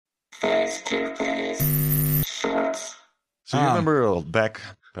So you remember back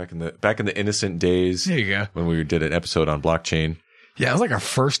in the innocent days? There you go. When we did an episode on blockchain. Yeah, it was like our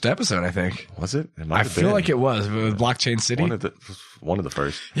first episode, I think. Was it? I feel like it was with Blockchain City. One of the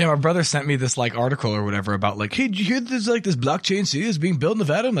first. Yeah, my brother sent me this like article or whatever about like, hey, did you hear this like this Blockchain City is being built in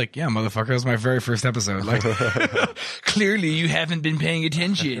Nevada? I'm like, yeah, motherfucker, that was my very first episode. Like, clearly you haven't been paying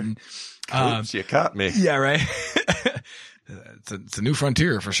attention. Oops, you caught me. Yeah, right. It's a new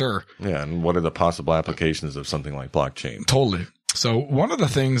frontier for sure. Yeah, and what are the possible applications of something like blockchain? Totally. So one of the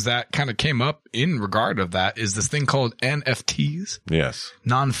things that kind of came up in regard of that is this thing called NFTs. Yes.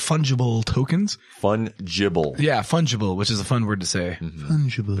 Non-fungible tokens. Fungible. Yeah, fungible, which is a fun word to say. Mm-hmm.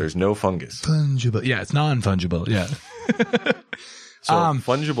 Fungible. There's no fungus. Fungible. Yeah, it's non-fungible. Yeah. So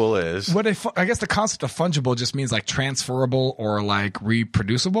fungible is I guess the concept of fungible just means like transferable or like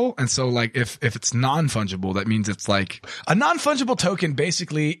reproducible. And so like if it's non-fungible, that means it's like a non-fungible token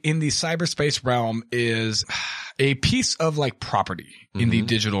basically in the cyberspace realm is a piece of like property in the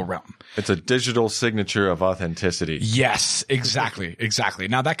digital realm. It's a digital signature of authenticity. Yes, exactly. Exactly.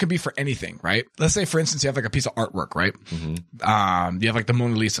 Now that could be for anything, right? Let's say for instance, you have like a piece of artwork, right? Mm-hmm. You have like the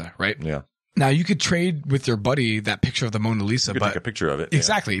Mona Lisa, right? Yeah. Now you could trade with your buddy that picture of the Mona Lisa, but take a picture of it.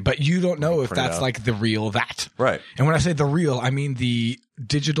 Exactly. Yeah. But you don't know if that's like the real that. Right. And when I say the real, I mean the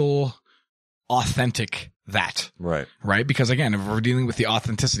digital authentic that. Right. Right. Because again, if we're dealing with the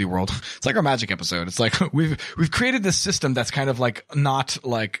authenticity world, it's like our magic episode. It's like we've created this system that's kind of like not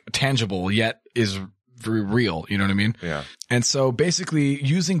like tangible yet is very real. You know what I mean? Yeah. And so basically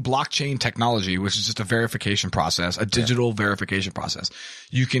using blockchain technology, which is just a verification process, a digital verification process,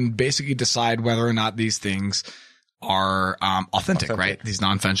 you can basically decide whether or not these things are authentic, right? These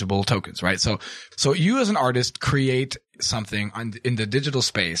non-fungible tokens, right? So you as an artist create something in the digital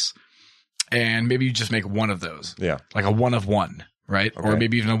space and maybe you just make one of those. Yeah. Like a one of one. Right. Okay. Or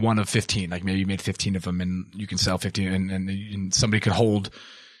maybe even a one of 15. Like maybe you made 15 of them and you can sell 15 and somebody could hold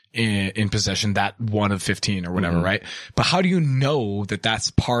in possession that one of 15 or whatever, right? But how do you know that that's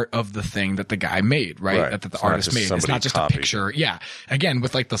part of the thing that the guy made, right? That the artist made. It's not just a picture. Yeah. Again,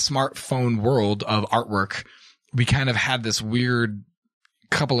 with like the smartphone world of artwork, we kind of had this weird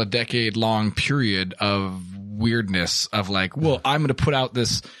couple of decade long period of weirdness of like, well, I'm going to put out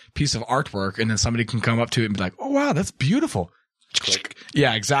this piece of artwork and then somebody can come up to it and be like, oh, wow, that's beautiful. Click.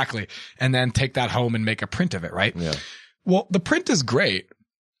 Yeah, exactly. And then take that home and make a print of it, right? Yeah. Well, the print is great.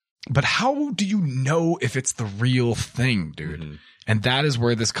 But how do you know if it's the real thing, dude? Mm-hmm. And that is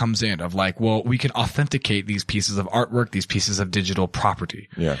where this comes in of like, well, we can authenticate these pieces of artwork, these pieces of digital property.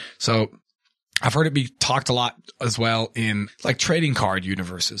 Yeah. So I've heard it be talked a lot as well in like trading card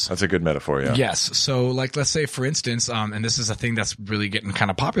universes. That's a good metaphor. Yeah. Yes. So like, let's say for instance, and this is a thing that's really getting kind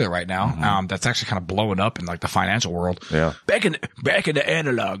of popular right now. That's actually kind of blowing up in like the financial world. Yeah. Back in the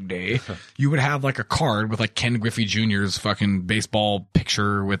analog day, you would have like a card with like Ken Griffey Jr.'s fucking baseball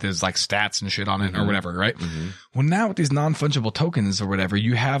picture with his like stats and shit on it or whatever. Right. Well, now with these non-fungible tokens or whatever,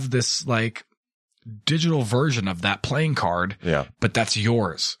 you have this like digital version of that playing card. Yeah. But that's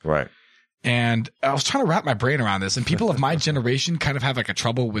yours. Right. And I was trying to wrap my brain around this, and people of my generation kind of have like a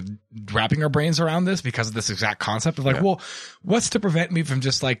trouble with wrapping our brains around this because of this exact concept of like, well, what's to prevent me from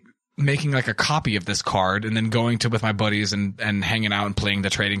just like making like a copy of this card and then going to with my buddies and hanging out and playing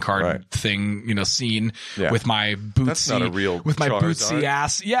the trading card thing, you know, scene with my bootsy, that's not a real with my Charizard. Bootsy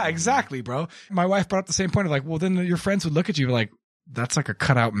ass. Yeah, exactly, bro. My wife brought up the same point of like, well, then your friends would look at you like, that's like a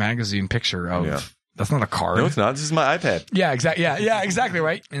cutout magazine picture of that's not a card. No, it's not. This is my iPad. Yeah, exactly. Yeah, exactly.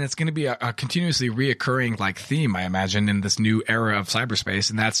 Right. And it's going to be a continuously reoccurring like theme, I imagine, in this new era of cyberspace.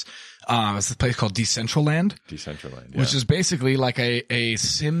 And that's, it's this place called Decentraland. Decentraland. Which is basically like a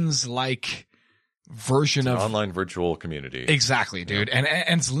Sims-like version of online virtual community. Exactly, dude. And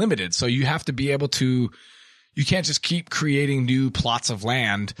it's limited. So you have to be able to, you can't just keep creating new plots of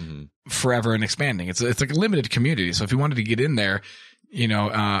land forever and expanding. It's like a limited community. So if you wanted to get in there, you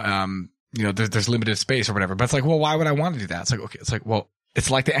know, there's limited space or whatever, but it's like, well, why would I want to do that? It's like, okay, it's like, well,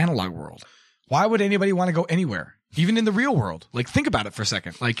 it's like the analog world. Why would anybody want to go anywhere? Even in the real world? Like, think about it for a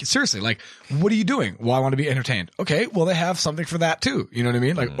second. Like, seriously, like, what are you doing? Well, I want to be entertained. Okay. Well, they have something for that too. You know what I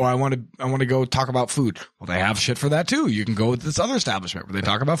mean? Like, oh, I want to go talk about food. Well, they have shit for that too. You can go to this other establishment where they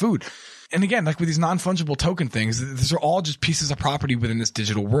talk about food. And again, like with these non-fungible token things, these are all just pieces of property within this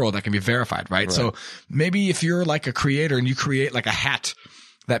digital world that can be verified, right? So maybe if you're like a creator and you create like a hat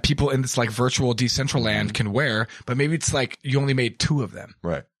that people in this like virtual Decentraland can wear, but maybe it's like you only made 2 of them.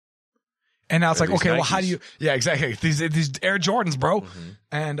 Right. And now it's Or like, these okay, well, how Nikes. do you, yeah, exactly. These Air Jordans, bro.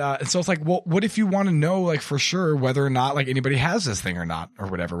 And so it's like, well, what if you want to know, like, for sure whether or not, like, anybody has this thing or not, or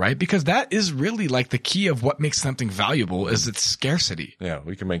whatever, right? Because that is really, like, the key of what makes something valuable is its scarcity. Yeah,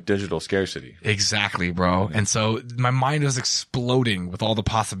 we can make digital scarcity. Exactly, bro. And so my mind is exploding with all the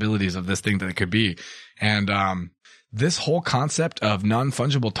possibilities of this thing that it could be. And, this whole concept of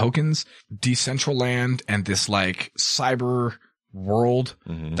non-fungible tokens, Decentraland, and this, like, cyber world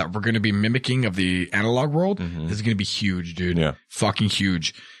that we're going to be mimicking of the analog world is going to be huge, dude. Yeah. Fucking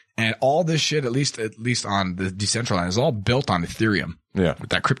huge. And all this shit, at least on the Decentraland, is all built on Ethereum. Yeah. With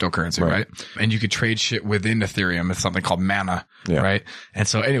that cryptocurrency, right? And you could trade shit within Ethereum. It's something called Mana, right? And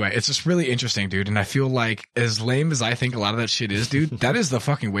so anyway, it's just really interesting, dude. And I feel like as lame as I think a lot of that shit is, dude, that is the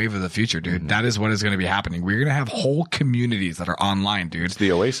fucking wave of the future, dude. That is what is going to be happening. We're going to have whole communities that are online, dude. It's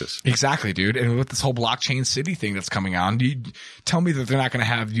the oasis. Exactly, dude. And with this whole blockchain city thing that's coming on, you tell me that they're not going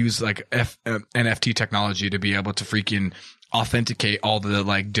to use like NFT technology to be able to freaking authenticate all the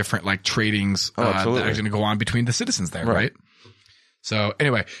like different like tradings that are going to go on between the citizens there, right? So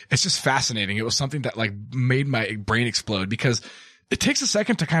anyway, it's just fascinating. It was something that like made my brain explode because it takes a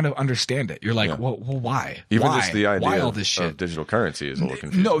second to kind of understand it. You're like, well, why? Even why? just the idea why all this shit? of digital currency is a little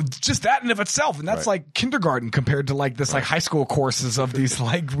confusing. No, just that in of itself. And that's like kindergarten compared to like this like high school courses of these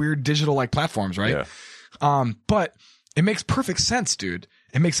like weird digital like platforms, right? Yeah. But it makes perfect sense, dude.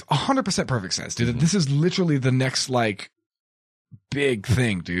 It makes 100% perfect sense, dude. This is literally the next like big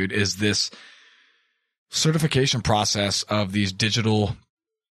thing, dude, is this certification process of these digital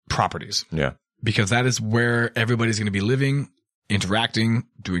properties. Yeah. Because that is where everybody's going to be living, interacting,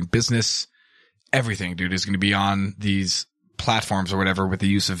 doing business. Everything, dude, is going to be on these platforms or whatever with the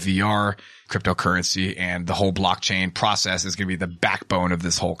use of VR, cryptocurrency, and the whole blockchain process is going to be the backbone of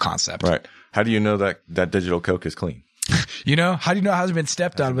this whole concept. Right. How do you know that digital Coke is clean? You know, how do you know it hasn't been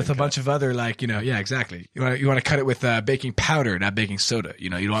stepped on with a bunch of other like, you know, yeah, exactly. You want to cut it with baking powder, not baking soda. You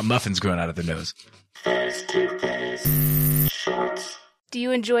know, you don't want muffins growing out of their nose. Do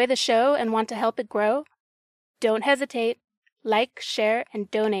you enjoy the show and want to help it grow? Don't hesitate. Like, share, and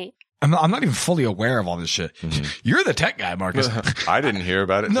donate. I'm not even fully aware of all this shit. You're the tech guy, Marcus. I didn't hear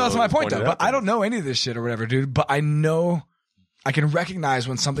about it. No, that's my point, though. But I don't know any of this shit or whatever, dude. But I know I can recognize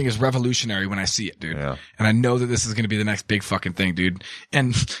when something is revolutionary when I see it, dude. Yeah. And I know that this is going to be the next big fucking thing, dude.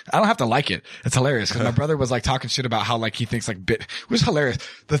 And I don't have to like it. It's hilarious because my brother was like talking shit about how like he thinks like it was hilarious.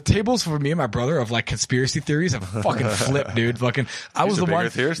 The tables for me and my brother of like conspiracy theories have fucking flipped, dude. Fucking, I was the one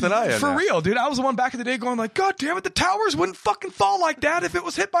theorist than I am for now. real, dude. I was the one back in the day going like, God damn it, the towers wouldn't fucking fall like that if it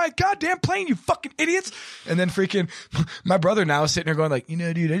was hit by a goddamn plane, you fucking idiots. And then freaking my brother now is sitting there going like, you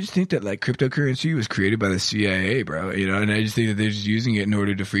know, dude, I just think that like cryptocurrency was created by the CIA, bro. You know, and I just think that they're just using it in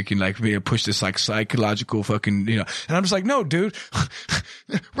order to freaking like push this like psychological fucking, you know, and I'm just like, no, dude,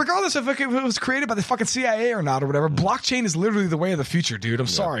 regardless of if it was created by the fucking CIA or not or whatever, blockchain is literally the way of the future, dude. I'm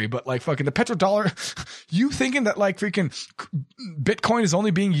sorry, but like fucking the petrodollar, you thinking that like freaking Bitcoin is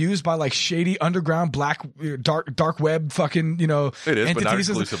only being used by like shady underground black dark web fucking, you know, it is, entities. but not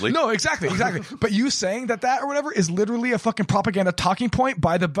exclusively. No, exactly. But you saying that or whatever is literally a fucking propaganda talking point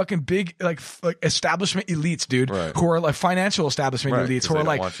by the fucking big like establishment elites, dude, who are like financial establishment elites who are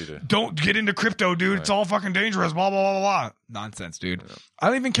like, don't get into crypto, dude. It's all fucking dangerous. Blah, blah, blah, blah. Nonsense, dude. Yeah. I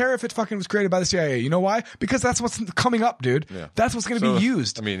don't even care if it fucking was created by the CIA. You know why? Because that's what's coming up, dude. Yeah. That's what's going to be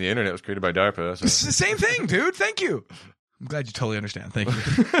used. I mean, the internet was created by DARPA. So. It's the same thing, dude. Thank you. I'm glad you totally understand. Thank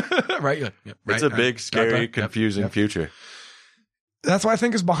you. Right? Yeah, right? It's a big, scary, confusing future. That's why I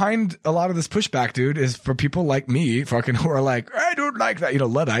think is behind a lot of this pushback, dude, is for people like me, fucking, who are like, I don't like that, you know,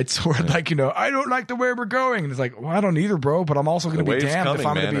 Luddites, who are like, you know, I don't like the way we're going. And it's like, well, I don't either, bro, but I'm also going to be damned if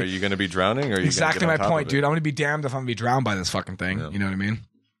I'm going to be. Are you going to be drowning or are you exactly my point, dude. I'm going to be damned if I'm going to be drowned by this fucking thing. Yeah. You know what I mean?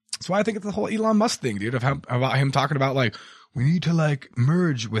 That's why I think it's the whole Elon Musk thing, dude, about him talking about like, we need to like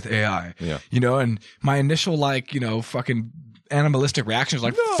merge with AI. Yeah. You know, and my initial like, you know, fucking animalistic reactions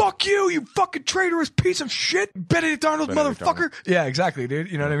like, no. Fuck you fucking traitorous piece of shit, Benedict Arnold motherfucker. Yeah, exactly,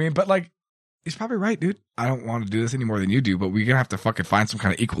 dude. You know what I mean? But like, he's probably right, dude. I don't want to do this any more than you do, but we're gonna have to fucking find some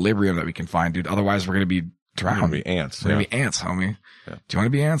kind of equilibrium that we can find, dude. Otherwise, we're gonna be drowned. We're gonna be ants. We're gonna be ants, homie. Yeah. Do you want to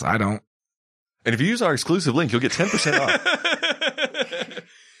be ants? I don't. And if you use our exclusive link, you'll get 10% off.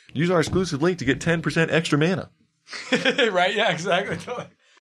 Use our exclusive link to get 10% extra mana. Right? Yeah, exactly.